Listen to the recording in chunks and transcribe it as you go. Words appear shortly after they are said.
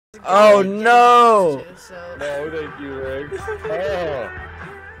Oh no! No, thank you, Rick.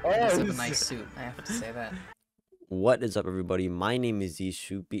 That's a nice suit, I have to say that. What is up, everybody? My name is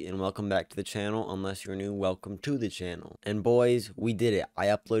zshoopy and welcome back to the channel. Unless you're new, welcome to the channel. And boys, we did it. I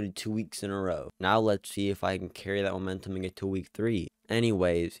uploaded 2 weeks in a row. Now let's see if I can carry that momentum and get to week 3.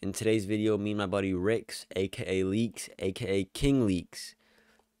 Anyways, in today's video, me and my buddy Rix, aka Leaks, aka King Leaks,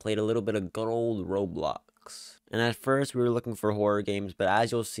 played a little bit of good old Roblox. And at first we were looking for horror games, but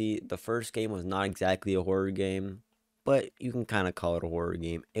as you'll see, the first game was not exactly a horror game. But you can kind of call it a horror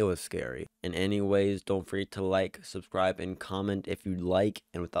game. It was scary. And anyways, don't forget to like, subscribe, and comment if you'd like.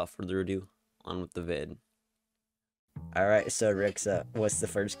 And without further ado, on with the vid. Alright, so Rick's up. What's the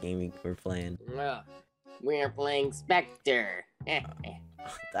first game we're playing? We are playing Spectre.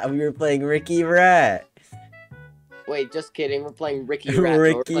 Thought we were playing Ricky Rat. Wait, just kidding. We're playing Ricky Rat.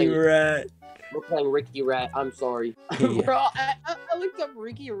 Ricky Rat. We're playing Ricky Rat. I'm sorry. Yeah. Bro, I looked up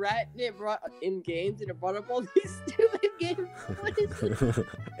Ricky Rat and it brought in games and it brought up all these stupid games. What is it?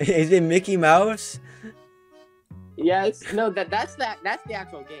 Is it Mickey Mouse? Yes. No, that's the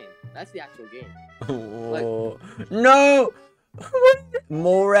actual game. That's the actual game. Oh, no!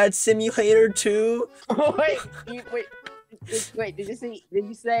 Mole Rat Simulator 2? Wait, did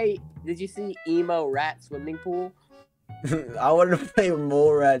you see emo rat swimming pool? I want to play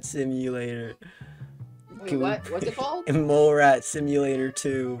Mole Rat Simulator. Wait, what's it called? Mole Rat Simulator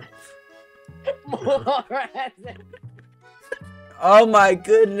 2. Mole rat. Oh my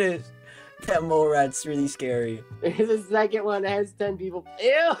goodness! That mole rat's really scary. There's a second one that has 10 people.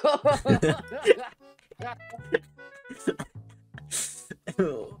 Ew!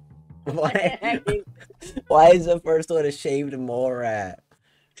 Why is the first one a shaved mole rat?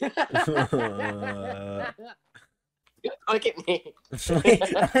 Look at me.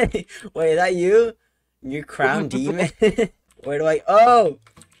 Wait, is that you? You crown demon? Where do I? Oh!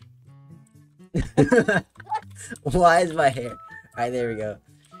 Why is my hair? Alright, there we go.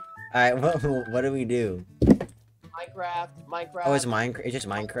 Alright, what do we do? Minecraft. Oh, it's Minecraft. It's just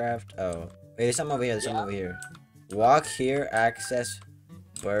Minecraft. Oh, wait, there's something over here. There's something over here. Walk here. Access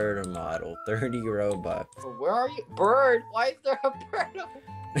bird model. 30 Robux. Where are you? Bird? Why is there a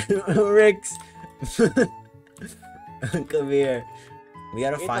bird? Rix. Come here. We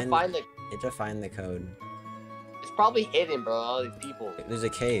gotta You find have to find the code. It's probably hidden, bro. All these people. There's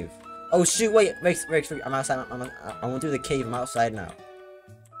a cave. Oh shoot! Wait, Rix, I'm outside. I went through the cave. I'm outside now.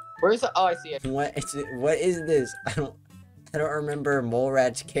 Where's the? Oh, I see it. What is this? I don't remember mole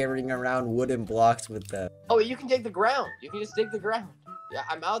rats carrying around wooden blocks with them. Oh, you can dig the ground. You can just dig the ground. Yeah,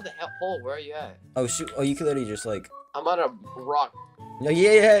 I'm out of the hole. Where are you at? Oh shoot! Oh, you can literally just like. I'm on a rock. No,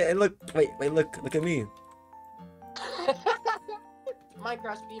 yeah. And look, wait, look at me.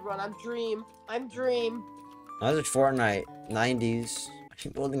 Minecraft speedrun. I'm Dream. That was Fortnite 90s.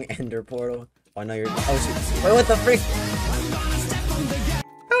 I'm building an ender portal. Oh no, you're. Oh shoot! Wait, what the freak?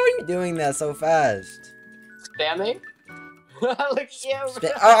 How are you doing that so fast? Spamming. Look at you.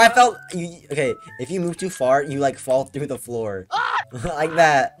 Oh, I felt you. Okay, if you move too far, you like fall through the floor, like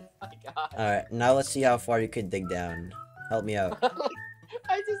that. Oh my God. All right, now let's see how far you could dig down. Help me out.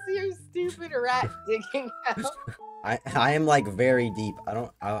 I just see your stupid rat digging out. I am like very deep. I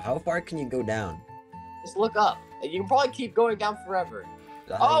don't. How far can you go down? Just look up. You can probably keep going down forever.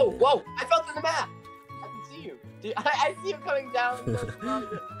 Oh, whoa! I fell through the map. I can see you. Dude, I see you coming down.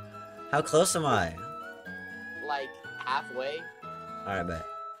 How close am I? Like halfway. All right, bet.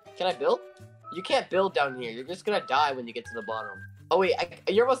 Can I build? You can't build down here. You're just gonna die when you get to the bottom. Oh wait,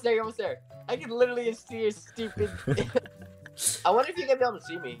 you're almost there. You're almost there. I can literally just see your stupid. I wonder if you're gonna be able to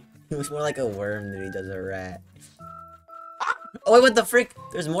see me. He looks more like a worm than he does a rat. Oh wait, what the frick?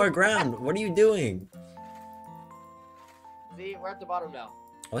 There's more ground. What are you doing? See, we're at the bottom now.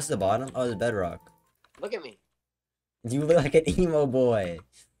 What's the bottom? Oh, it's bedrock. Look at me. You look like an emo boy.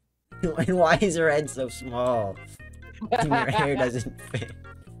 And why is your head so small? And your hair doesn't fit.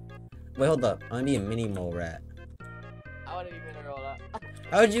 Wait, hold up. I want to be a mini mole rat. I want to be mini roll up.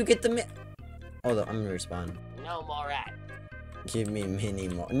 How'd you get the Hold up, I'm gonna respawn. No more rat. Give me mini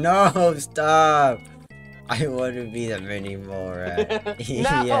mole. No, stop. I want to be the mini mole rat.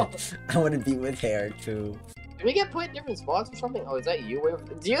 No. Yeah, I want to be with hair too. Did we get put in different spots or something? Oh, is that you?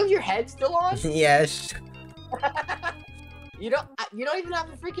 Do you have your head still on? Yes. You don't even have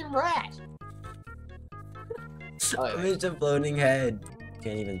a freaking rat. Oh, I'm just a floating head.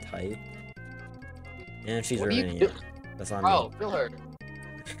 Can't even type. And she's ruining it. That's on me. Kill her.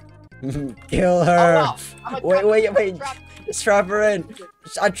 Kill her. Oh, no. Wait. Strap her in.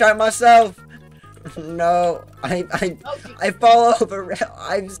 I tried myself. No, I fall over.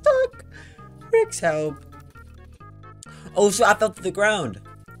 I'm stuck. Rick's help. Oh, so I fell to the ground.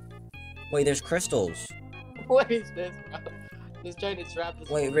 Wait, there's crystals. What is this, bro? Just trying to trap this.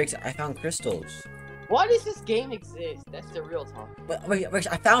 Wait, Rix, I found crystals. Why does this game exist? That's the real talk. Wait, Rix,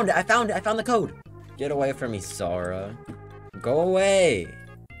 I found it. I found the code. Get away from me, Sora. Go away.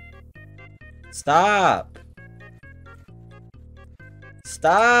 Stop.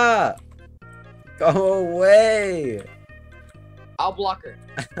 Stop. Go away. I'll block her.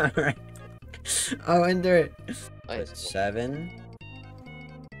 Alright. I'll enter it. Wait, 7,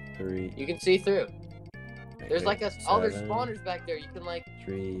 3. you can see through. There's like a. Oh, there's 7, spawners back there. You can like.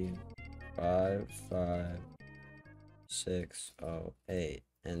 3, 5, 5, 6, 8.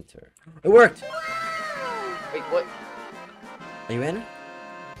 Enter. It worked. Wait, what? Are you in?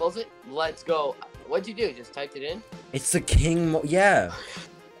 Close it. Let's go. What'd you do? Just typed it in? It's the king. Yeah.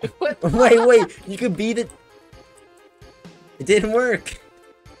 What? Wait. You could be the. It didn't work.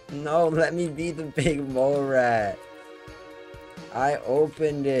 No, let me be the big mole rat. I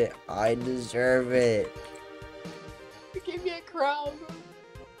opened it. I deserve it. You gave me a crown.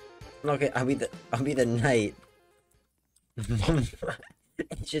 Okay, I'll be the knight.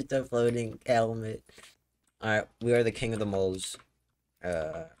 It's just a floating helmet. Alright, we are the king of the moles.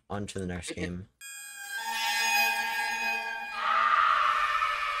 On to the next game.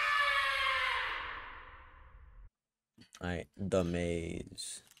 Alright, the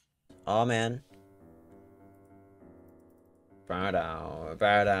maze. Oh man. Bow down,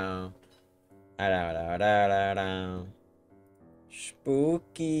 bow down. Da-da-da-da-da-da.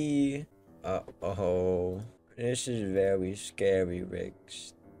 Spooky. Uh-oh. This is very scary,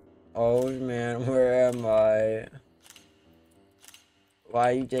 Rix. Oh man, where am I? Why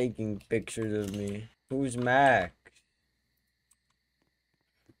are you taking pictures of me? Who's Max?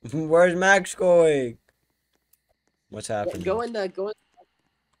 Where's Max going? What's happening? Go in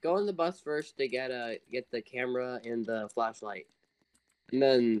the bus first to get the camera and the flashlight. And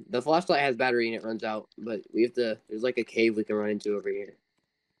then the flashlight has battery and it runs out, but we have to. There's like a cave we can run into over here.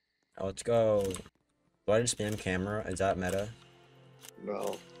 Oh, let's go. Do I just spam camera? Is that meta?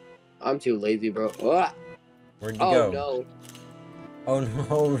 Bro, I'm too lazy, bro. Ah! Where'd you go? No. Oh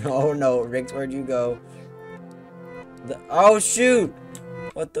no, no, Rix, where'd you go? Oh shoot!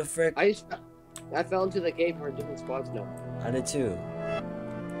 What the frick? I fell into the cave. We're in different spots now. I did too.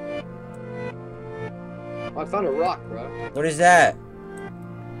 Oh, I found a rock, bro. What is that?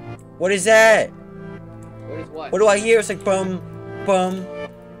 What is that? What is what? What do I hear? It's like bum, bum,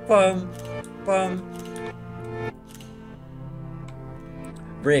 bum, bum.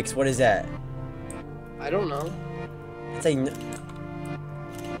 Rix, what is that? I don't know. It's like.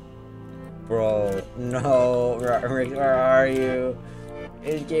 Bro, no, Rix, where are you?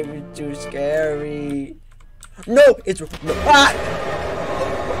 This game is too scary. No, it's no. Ah!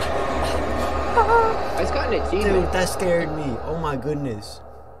 I just got an achievement. Dude, that scared me. Oh my goodness.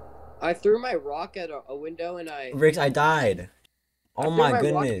 I threw my rock at a window and I. Rix, I died. Oh my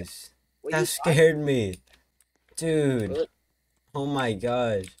goodness. That scared me. Dude. What? Oh my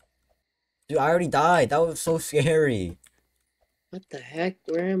gosh. Dude, I already died. That was so scary. What the heck?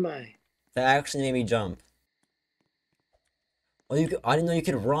 Where am I? That actually made me jump. Oh, I didn't know you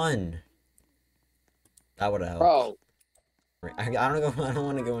could run. That would have helped. Bro. I don't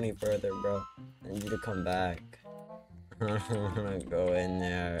want to go any further, bro. I need you to come back. I don't want to go in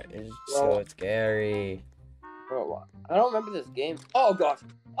there. It's so scary. Bro, I don't remember this game. Oh gosh.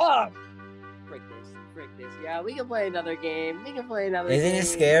 Oh! Frick this. Yeah, we can play another game. We can play another game. Isn't it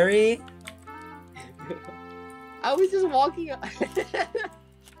scary? I was just walking.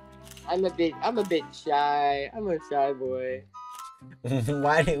 I'm a bit shy. I'm a shy boy.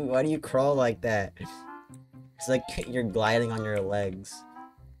 Why do you crawl like that? It's like you're gliding on your legs.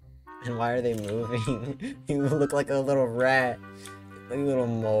 And why are they moving? You look like a little rat. Like a little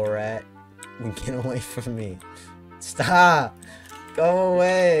mole rat. Get away from me. Stop! Go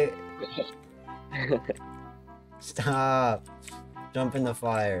away! Stop! Jump in the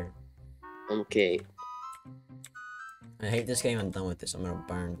fire. Okay. I hate this game. I'm done with this. I'm gonna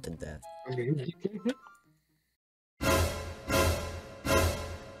burn to death.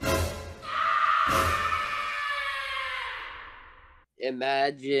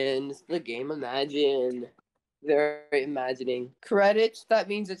 Imagine. It's the game Imagine. They're imagining. Credits, that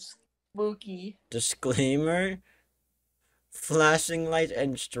means it's spooky. Disclaimer. Flashing light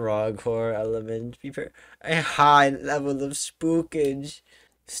and strong horror elements prepare a high level of spookage.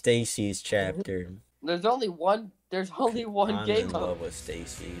 Stacy's chapter. There's only one I'm game in mode. love with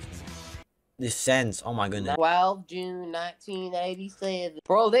Stacy. The sense. Oh my goodness. 12 June 1987.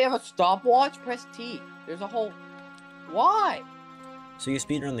 Bro, they have a stopwatch? Press T. There's a whole... Why? So you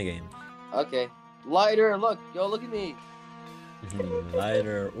speedrun the game. Okay. Lighter, look. Yo, look at me.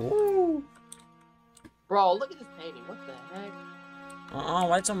 Lighter. Ooh. Bro, look at this painting. What the heck?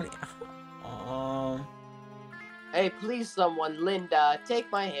 Why so many? Hey, please, someone, Linda, take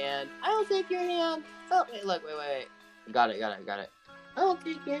my hand. I'll take your hand. Oh, wait, look, wait. Got it. I'll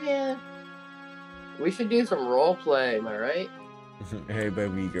take your hand. We should do some role play, am I right? Hey,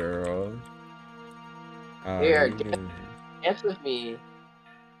 baby girl. Here, dance with me.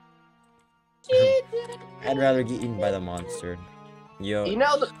 I'd rather get eaten by the monster. Yo. You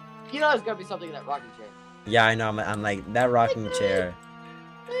know there's gonna be something in that rocking chair. Yeah, I know. I'm like that rocking chair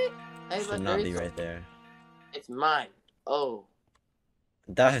Hey, should not be right there. It's mine. Oh.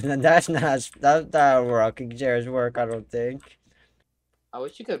 That's not how rocking chairs work. I don't think. I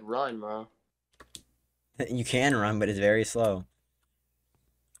wish you could run, bro. You can run, but it's very slow.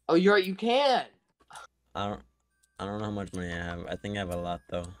 Oh, you're right. You can. I don't know how much money I have. I think I have a lot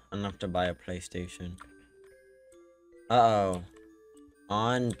though. Enough to buy a PlayStation. Uh-oh.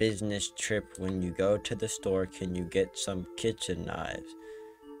 On business trip, when you go to the store, can you get some kitchen knives?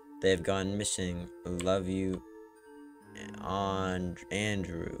 They've gone missing. Love you, on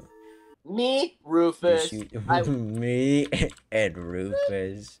Andrew. Me, Rufus. Me and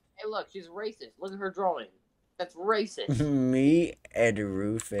Rufus. Hey, look, she's racist. Look at her drawing. That's racist. Me and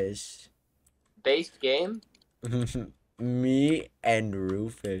Rufus. Based game? Me and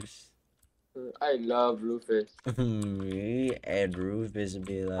Rufus. I love Rufus. Me and Rufus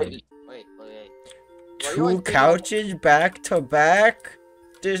be like... Wait. Two couches back to back?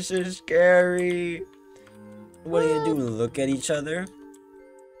 This is scary. What do you do? Look at each other?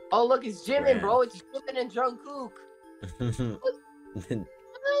 Oh, look, it's Jimin, bro. It's Jimin and Jungkook.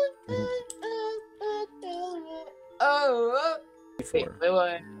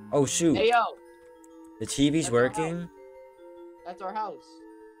 Wait. Oh, shoot. Hey, yo. The TV's working? That's our house.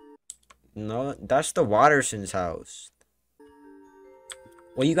 No, that's the Watterson's house.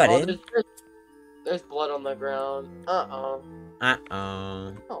 Well, you got in? There's blood on the ground. Oh,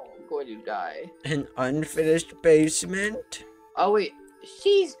 I'm going to die. An unfinished basement? Oh, wait.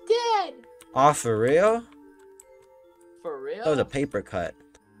 She's dead. Oh, for real? For real? That was a paper cut.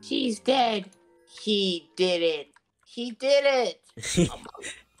 She's dead. He did it. He did it.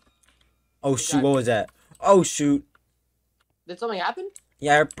 Oh, shoot. What was that? Oh, shoot. Did something happen?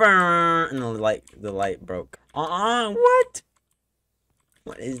 Yeah, burn. And the light broke. What?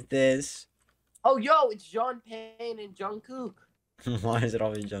 What is this? Oh, yo, it's John Payne and Jungkook. Why is it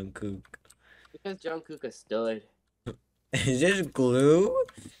always Jungkook? Because Jungkook is stood. Is this glue?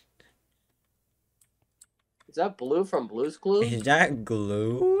 Is that Blue from Blue's Clues? Is that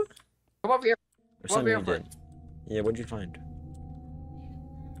glue? Come over here. Or something you did. Yeah, what'd you find?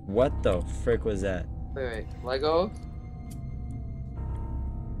 What the frick was that? Wait. Lego?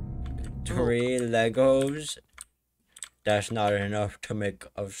 3 Legos? That's not enough to make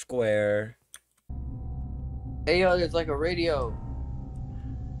a square. Hey, yo, there's like a radio.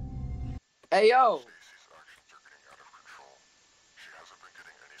 Hey, yo!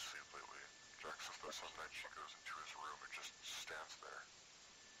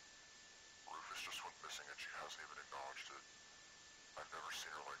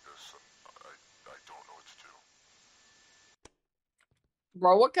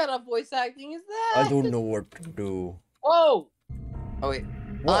 Bro, what kind of voice acting is that? I don't know what to do. Whoa! Oh, wait.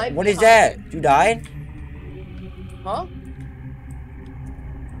 What is that? You died? Huh?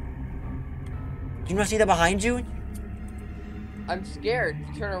 Do you not see that behind you? I'm scared.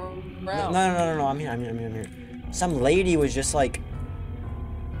 Turn around. No. I'm here. Some lady was just like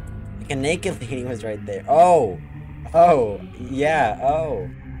a naked lady was right there. Oh, yeah,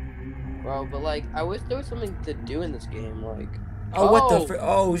 Bro, but like, I wish there was something to do in this game, like. Oh, what the frick?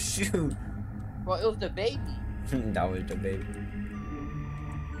 Oh, shoot. Well, it was the baby. That was the baby.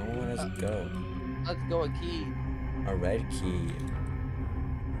 Oh, let's go. Let's go, a key. A red key.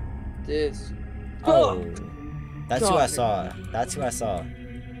 This. Oh. That's who I saw.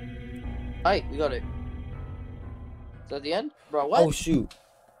 Alright, we got it. Is that the end? Bro, what? Oh, shoot.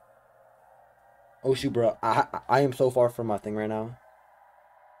 Bro. I am so far from my thing right now.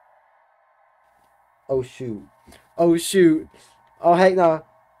 Oh, shoot. Oh, heck no.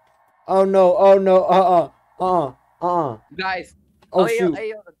 Oh, no. Guys. Oh, shoot.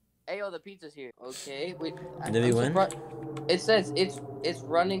 Hey, yo, the pizza's here. Okay, wait. Did we win? It says it's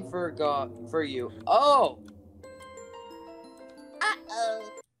running for you. Oh.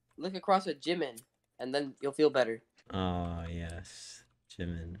 Look across at Jimin, and then you'll feel better. Oh, yes.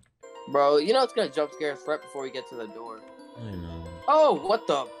 Jimin. Bro, you know it's gonna jump scare us right before we get to the door. I know. Oh, what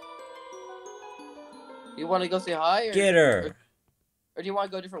the? You want to go say hi? Get her. Or do you want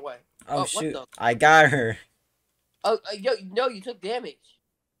to go a different way? Oh, shoot. I got her. Oh, yo, no, you took damage.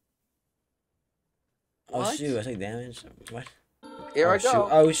 Oh What? shoot, I took damage. What? Here Oh I shoot, go.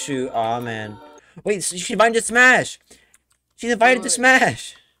 oh shoot, aw man. Wait, she's invited to Smash! She's invited to Wait.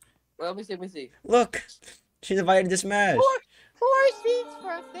 Smash! Well, let me see, let me see. Look! She's invited to Smash! Four seats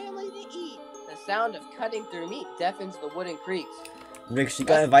for a family to eat. The sound of cutting through meat deafens the wooden creaks. Rick, she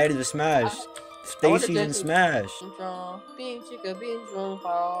got invited to Smash! I wonder Stacy's if in this is- Smash! Oh,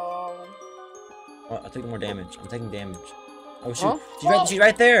 Oh, I'm taking more damage. I'm taking damage. Oh shoot! Huh? She's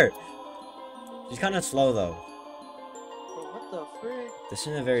right there! She's kind of slow though. what the frick? This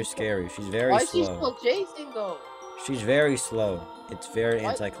isn't very scary. She's very Why is she slow. still chasing though? She's very slow. It's very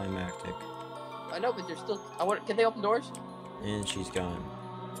What? anticlimactic. I know, but they're still. Can they open doors? And she's gone.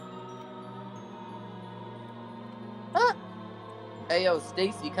 Huh? Hey yo,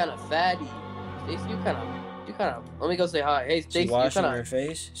 Stacy, you kind of fatty. Stacy, you kind of. Let me go say hi. Hey, Stacy, She you washing kind her of.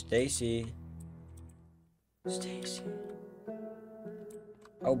 face? Stacy. Stacy.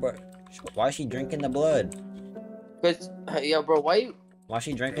 Oh, bro. Why is she drinking the blood? Cause, yo, bro, why you? Why is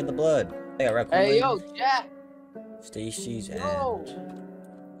she drinking the blood? Hey, I reckon. Hey yo, Jack. Stacy's Yo. end.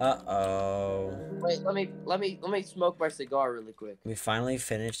 Uh-oh. Wait, let me smoke my cigar really quick. We finally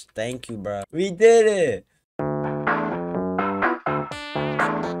finished. Thank you, bro. We did it!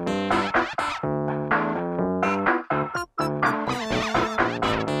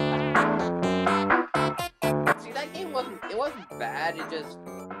 See, that game wasn't bad.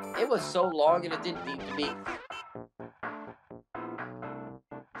 It was so long and it didn't beat me.